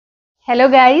Hello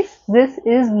guys, this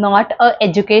is not a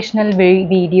educational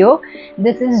video.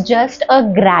 This is just a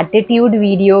gratitude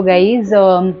video, guys.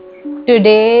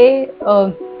 Today,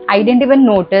 I didn't even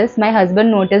notice. My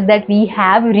husband noticed that we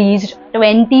have reached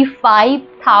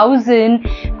 25,000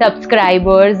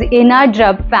 subscribers in our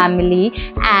Drub family,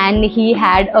 and he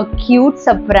had a cute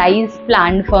surprise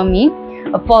planned for me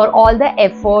for all the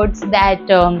efforts that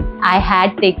I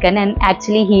had taken. And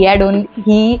actually he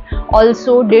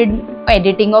also did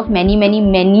editing of many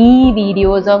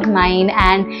videos of mine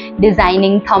and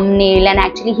designing thumbnail, and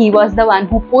actually he was the one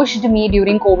who pushed me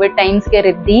during COVID times ke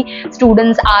Riddhi,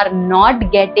 students are not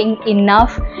getting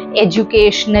enough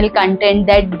educational content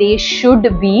that they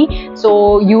should be,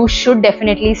 so you should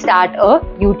definitely start a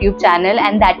YouTube channel.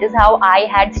 And that is how I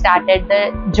had started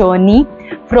the journey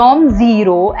from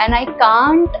zero. And I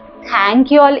can't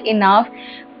thank you all enough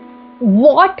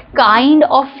what kind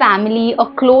of family, a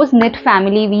close-knit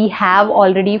family we have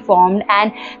already formed.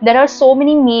 And there are so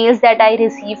many mails that I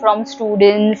receive from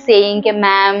students saying कि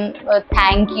ma'am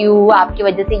thank you, आपकी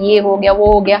वजह से ये हो गया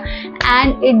वो हो गया,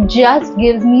 and it just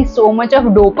gives me so much of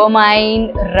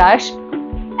dopamine rush.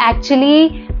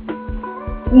 Actually,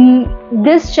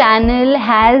 this channel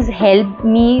has helped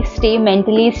me stay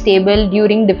mentally stable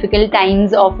during difficult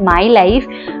times of my life.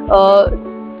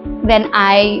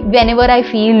 Whenever I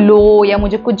feel low या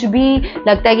मुझे कुछ भी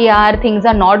लगता है कि यार things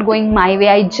are not going my way,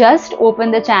 I just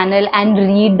open the channel and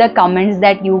read the comments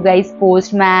that you guys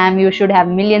post. Ma'am, you should have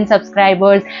million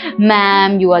subscribers.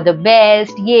 Ma'am, you are the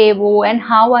best. ये वो, and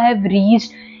how I have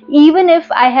reached. Even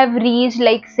if I have reached,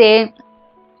 like say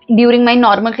during my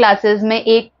normal classes में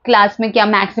एक class में क्या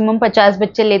maximum 50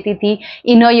 बच्चे लेती थी,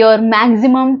 इन a year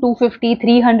maximum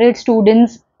 250-300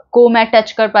 students को मैं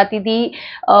टच कर पाती थी.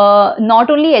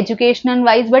 Not only educational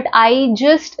wise but I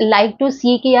just like to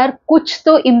सी कि यार कुछ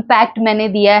तो इम्पैक्ट मैंने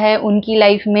दिया है उनकी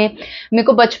लाइफ में. मेरे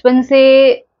को बचपन से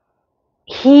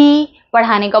ही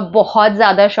पढ़ाने का बहुत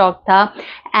ज़्यादा शौक था,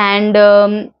 and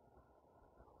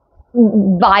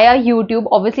via YouTube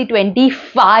obviously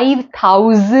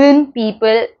 25,000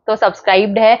 people तो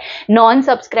सब्सक्राइब्ड है, नॉन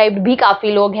सब्सक्राइब्ड भी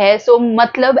काफी लोग हैं. सो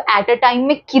मतलब एट अ टाइम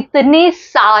में कितने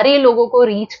सारे लोगों को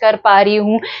रीच कर पा रही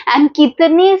हूँ, एंड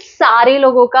कितने सारे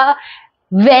लोगों का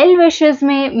वेल विशेस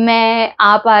में मैं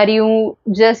आ पा रही हूँ.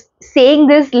 Just saying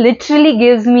this literally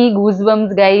gives me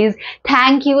goosebumps, guys.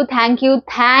 Thank you, thank you,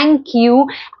 thank you.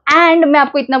 And मैं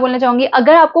आपको इतना बोलना चाहूंगी,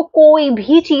 अगर आपको कोई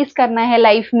भी चीज करना है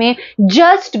लाइफ में,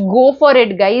 just go for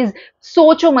it guys.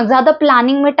 सोचो मत, ज्यादा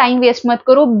प्लानिंग में टाइम वेस्ट मत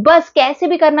करो. बस कैसे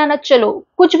भी करना है ना, चलो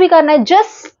कुछ भी करना है,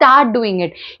 जस्ट स्टार्ट डूइंग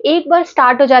इट. एक बार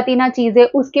स्टार्ट हो जाती ना चीजें,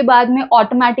 उसके बाद में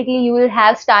automatically you will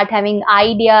have start having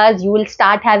ideas, you will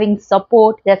start having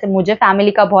support. जैसे मुझे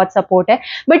फैमिली का बहुत सपोर्ट है,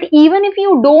 but even if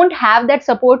you don't have that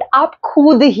support, आप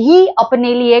खुद ही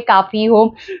अपने लिए काफी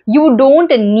हो. You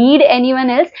don't need anyone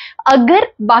else. अगर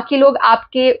बाकी लोग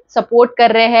आपके सपोर्ट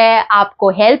कर रहे हैं, आपको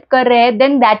हेल्प कर रहे हैं,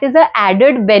 then that is a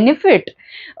added benefit.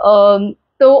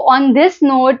 So on this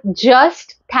note,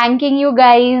 just thanking you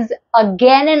guys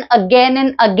again and again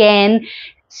and again.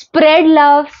 Spread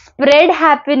love, spread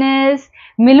happiness.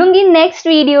 मिलूंगी next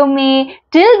video में.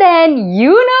 Till then,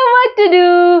 you know what to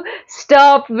do.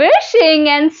 Stop wishing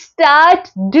and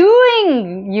start doing,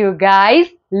 you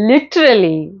guys.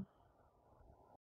 Literally.